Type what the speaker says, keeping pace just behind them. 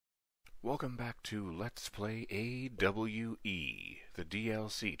Welcome back to Let's Play A.W.E, the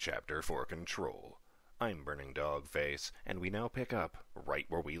DLC chapter for Control. I'm BurningDogFace, and we now pick up right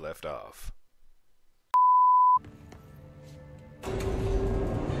where we left off.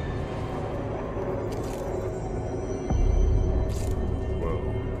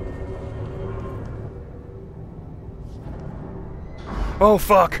 Whoa. Oh,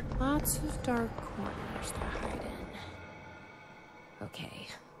 fuck! Lots of dark corners to hide in. Okay,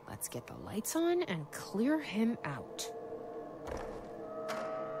 let's get the lights on and clear him out.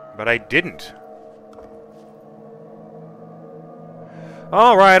 But I didn't.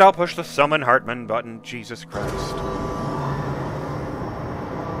 Alright, I'll push the summon Hartman button. Jesus Christ.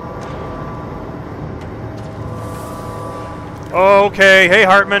 Okay, hey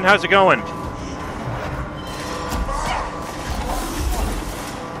Hartman, how's it going?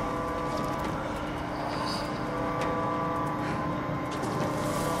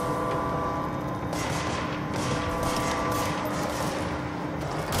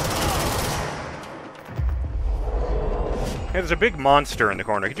 Hey, there's a big monster in the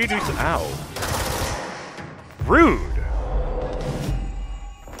corner. Could you do some— Ow. Rude!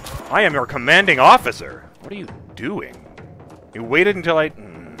 I am your commanding officer! What are you doing? You waited until I—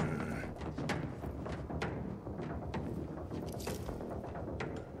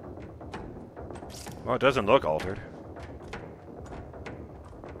 Well, it doesn't look altered.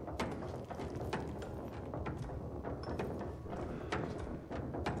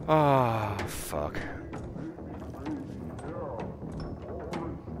 Ah, fuck.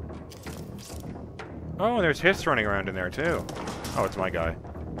 Oh, there's Hiss running around in there, too. Oh, it's my guy.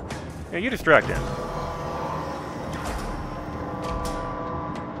 Yeah, you distract him.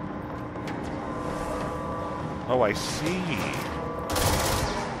 Oh, I see.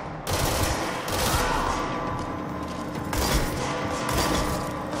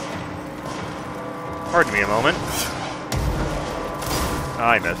 Pardon me a moment.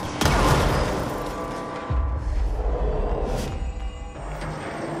 I missed.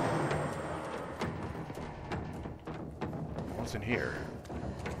 What's in here?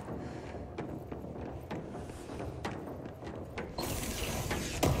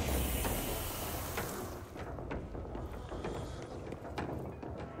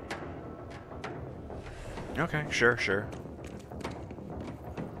 Okay, sure.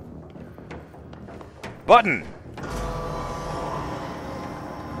 Button!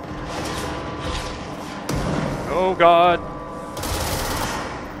 Oh god.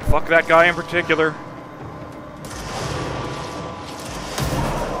 Fuck that guy in particular.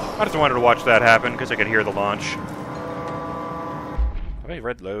 I just wanted to watch that happen, because I could hear the launch. Have I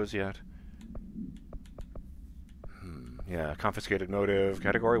read those yet? Yeah, confiscated motive,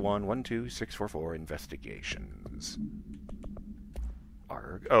 category 1, 12644, investigations.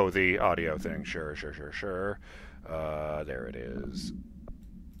 Arg. Oh, the audio thing, sure. There it is.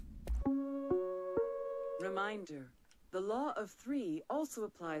 Reminder. The law of 3 also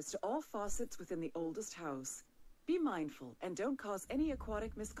applies to all faucets within the oldest house. Be mindful and don't cause any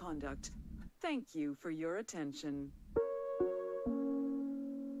aquatic misconduct. Thank you for your attention.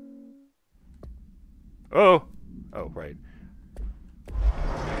 Oh, right.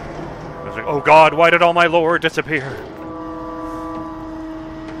 I was like, oh god, why did all my lore disappear?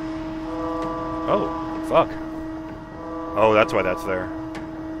 Oh, fuck. Oh, that's why that's there.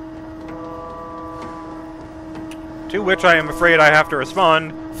 To which I am afraid I have to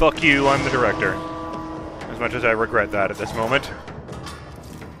respond, fuck you, I'm the director. As much as I regret that at this moment.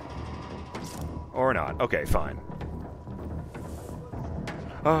 Or not. Okay, fine.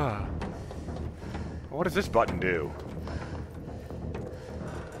 What does this button do?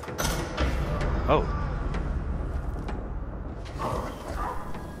 Oh.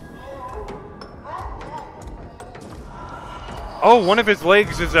 Oh, one of his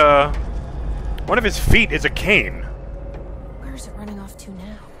legs is a... One of his feet is a cane. Where's it running off to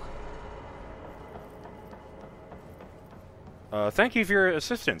now? Thank you for your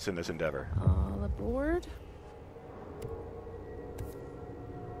assistance in this endeavor. All aboard?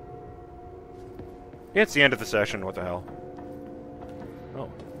 Yeah, it's the end of the session, what the hell.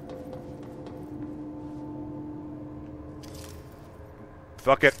 Oh.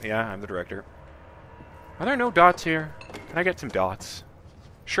 Fuck it, yeah, I'm the director. Are there no dots here? Can I get some dots?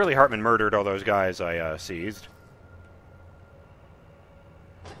 Surely Hartman murdered all those guys I, seized.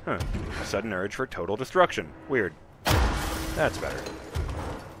 Huh. A sudden urge for total destruction. Weird. That's better.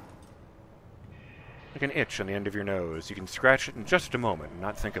 Like an itch on the end of your nose. You can scratch it in just a moment and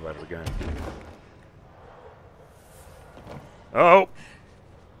not think about it again. Oh!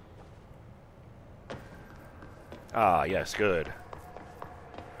 Ah, yes, good.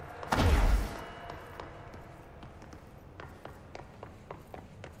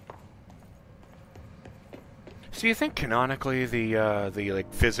 So you think canonically the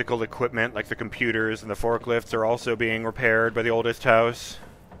like physical equipment, like the computers and the forklifts, are also being repaired by the oldest house?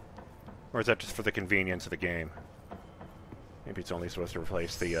 Or is that just for the convenience of the game? Maybe it's only supposed to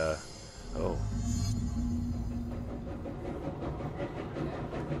replace the, oh.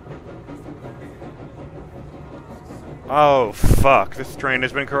 Oh, fuck. This train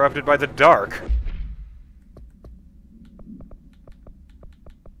has been corrupted by the dark.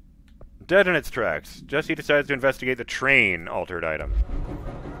 Dead in its tracks. Jesse decides to investigate the train-altered item.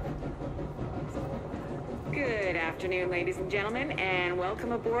 Good afternoon, ladies and gentlemen, and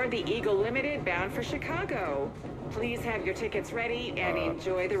welcome aboard the Eagle Limited bound for Chicago. Please have your tickets ready and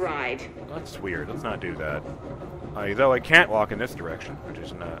enjoy the ride. That's weird. Let's not do that. Though I can't walk in this direction, which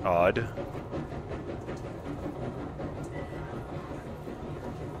is odd.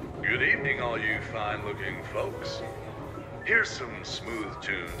 Good evening, all you fine-looking folks. Here's some smooth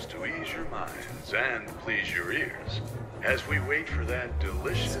tunes to ease your minds and please your ears as we wait for that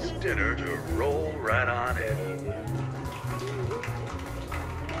delicious dinner to roll right on in.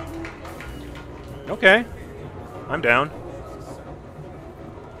 Okay. I'm down.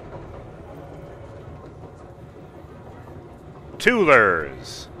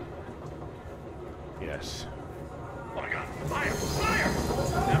 Toolers. Yes. Oh my god, fire! Fire!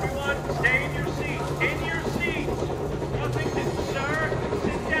 Everyone, stay in your seats! In your seats! Nothing to sir!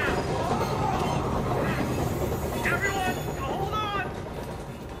 Sit down! Everyone, hold on!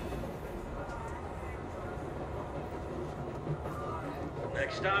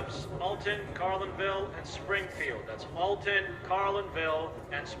 Next stops, Alton, Carlinville, and Springfield. That's Alton, Carlinville,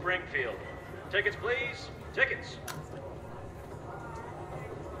 and Springfield. Tickets, please. Tickets.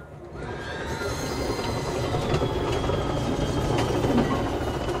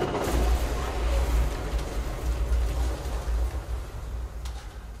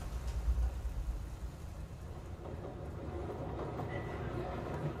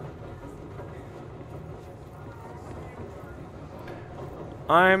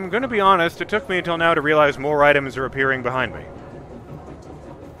 I'm gonna be honest, it took me until now to realize more items are appearing behind me.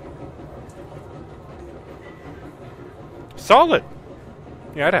 Solid!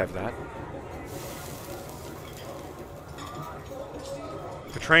 Yeah, I'd have that.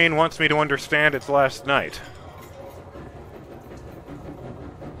 The train wants me to understand its last night.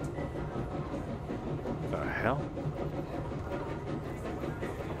 The hell?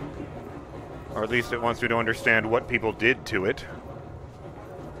 Or at least it wants me to understand what people did to it.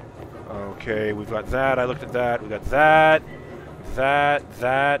 Okay, we've got that. I looked at that. We got that. That.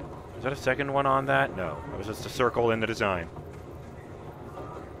 Is that a second one on that? No. It was just a circle in the design.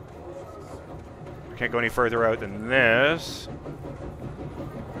 I can't go any further out than this.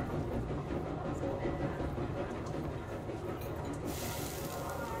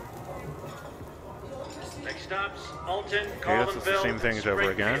 Next stops, Alton, Okay, that's just the Carlinville, same thing and as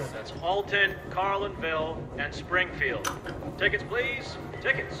over again. Springfield. That's Alton, Carlinville, and Springfield. Tickets, please.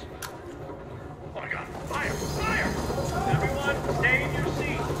 Tickets. Oh my god, fire! Fire! Everyone, stay in your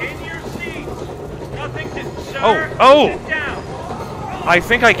seats! In your seats! Nothing to sir! Oh! Sit down! I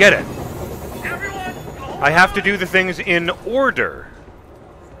think I get it. Everyone, hold I have on. to do the things in order.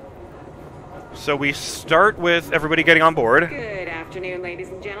 So we start with everybody getting on board. Good afternoon, ladies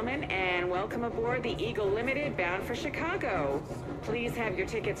and gentlemen, and welcome aboard the Eagle Limited bound for Chicago. Please have your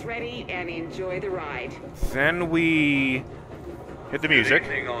tickets ready and enjoy the ride. Then we hit the music.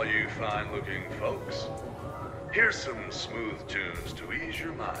 Good evening, all you fine-looking folks. Here's some smooth tunes to ease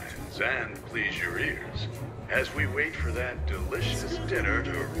your minds and please your ears as we wait for that delicious dinner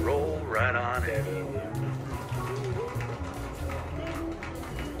to roll right on in.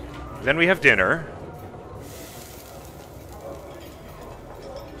 Then we have dinner.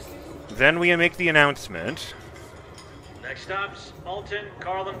 Then we make the announcement. Next stops, Alton,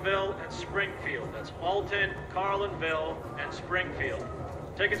 Carlinville, and Springfield. That's Alton, Carlinville, and Springfield.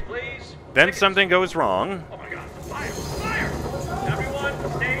 Tickets, please. Then Tickets. something goes wrong. Oh my god, fire! Fire! Everyone,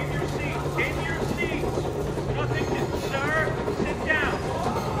 stay in your seats! In your seats! Nothing to sir! Sit down!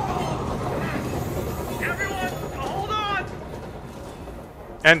 Everyone, hold on!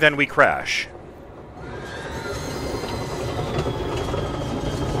 And then we crash.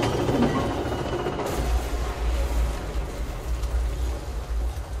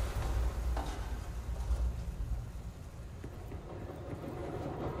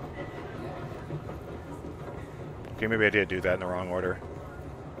 Okay, maybe I did do that in the wrong order.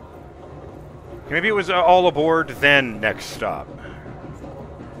 Okay, maybe it was all aboard, then next stop.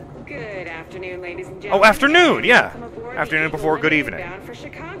 Good afternoon, ladies and gentlemen. Oh, afternoon, yeah. Welcome aboard the Afternoon Eagle before good Limited evening. bound for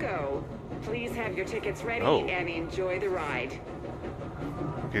Chicago. Please have your tickets ready Oh. and enjoy the ride.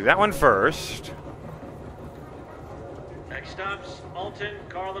 Okay, that one first. Next stops, Alton,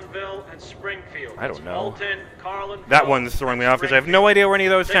 Carlinville, and Springfield. I don't know. Alton, Carlinville. That one's throwing me off because I have no idea where any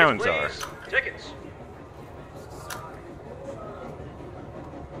of those towns are. Tickets.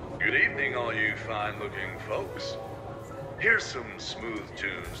 Good evening, all you fine-looking folks. Here's some smooth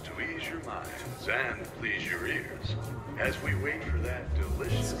tunes to ease your minds and please your ears as we wait for that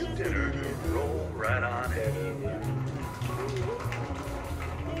delicious dinner to roll right on in.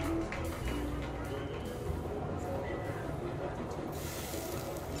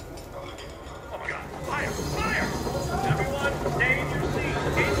 Oh my God! Fire! Fire! Everyone, stay in your seats.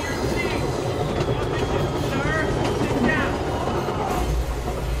 In your seats. Sir, sit down.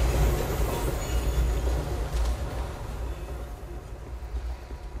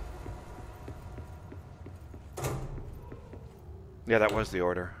 Yeah, that was the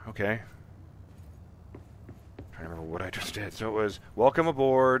order. Okay. Trying to remember what I just did. So it was welcome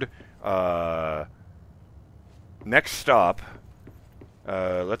aboard. Next stop.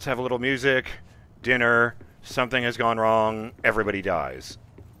 Let's have a little music. Dinner. Something has gone wrong. Everybody dies.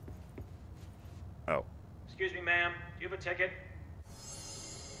 Oh. Excuse me, ma'am. Do you have a ticket?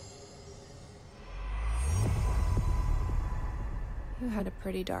 You had a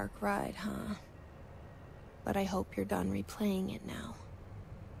pretty dark ride, huh? But I hope you're done replaying it now.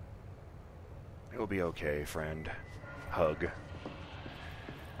 It'll be okay, friend. Hug.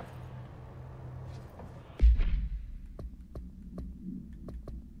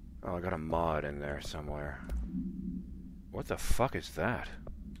 Oh, I got a mod in there somewhere. What the fuck is that?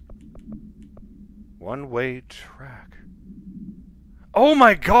 One-way track. Oh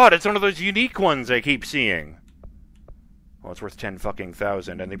my god, it's one of those unique ones I keep seeing. Well, it's worth 10 fucking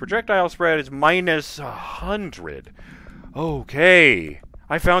thousand, and the projectile spread is minus 100. Okay.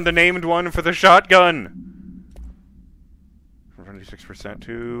 I found the named one for the shotgun. From 26%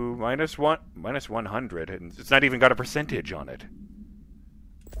 to minus 100, and it's not even got a percentage on it.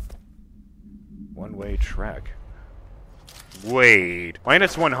 One-way track. Wait,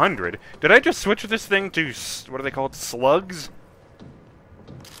 minus 100? Did I just switch this thing to, what are they called, slugs?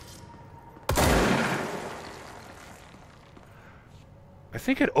 I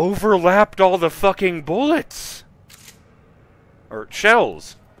think it overlapped all the fucking bullets. Or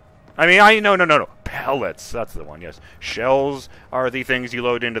shells. I mean, no. Pellets, that's the one, yes. Shells are the things you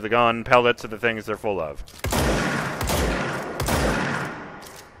load into the gun. Pellets are the things they're full of.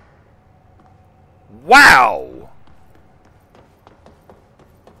 Wow!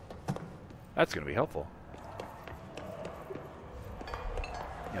 That's going to be helpful.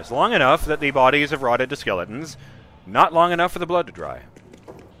 Yes, long enough that the bodies have rotted to skeletons. Not long enough for the blood to dry.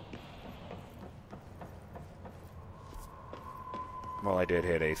 Well, I did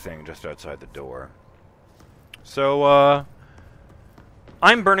hit a thing just outside the door. So,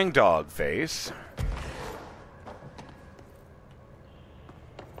 I'm BurningDogFace.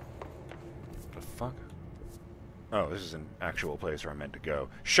 The fuck? Oh, this is an actual place where I'm meant to go.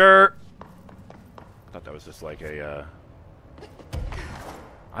 Sure! Thought that was just like a,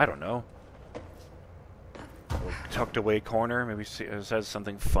 I don't know. Tucked away corner. Maybe it says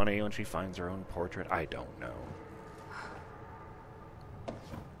something funny when she finds her own portrait. I don't know.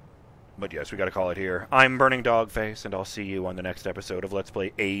 But yes, we gotta call it here. I'm BurningDogFace, and I'll see you on the next episode of Let's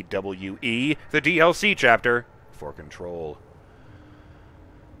Play A.W.E, the DLC chapter for Control.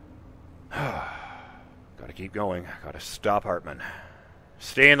 Gotta keep going. Gotta stop Hartman.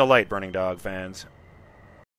 Stay in the light, Burning Dog fans.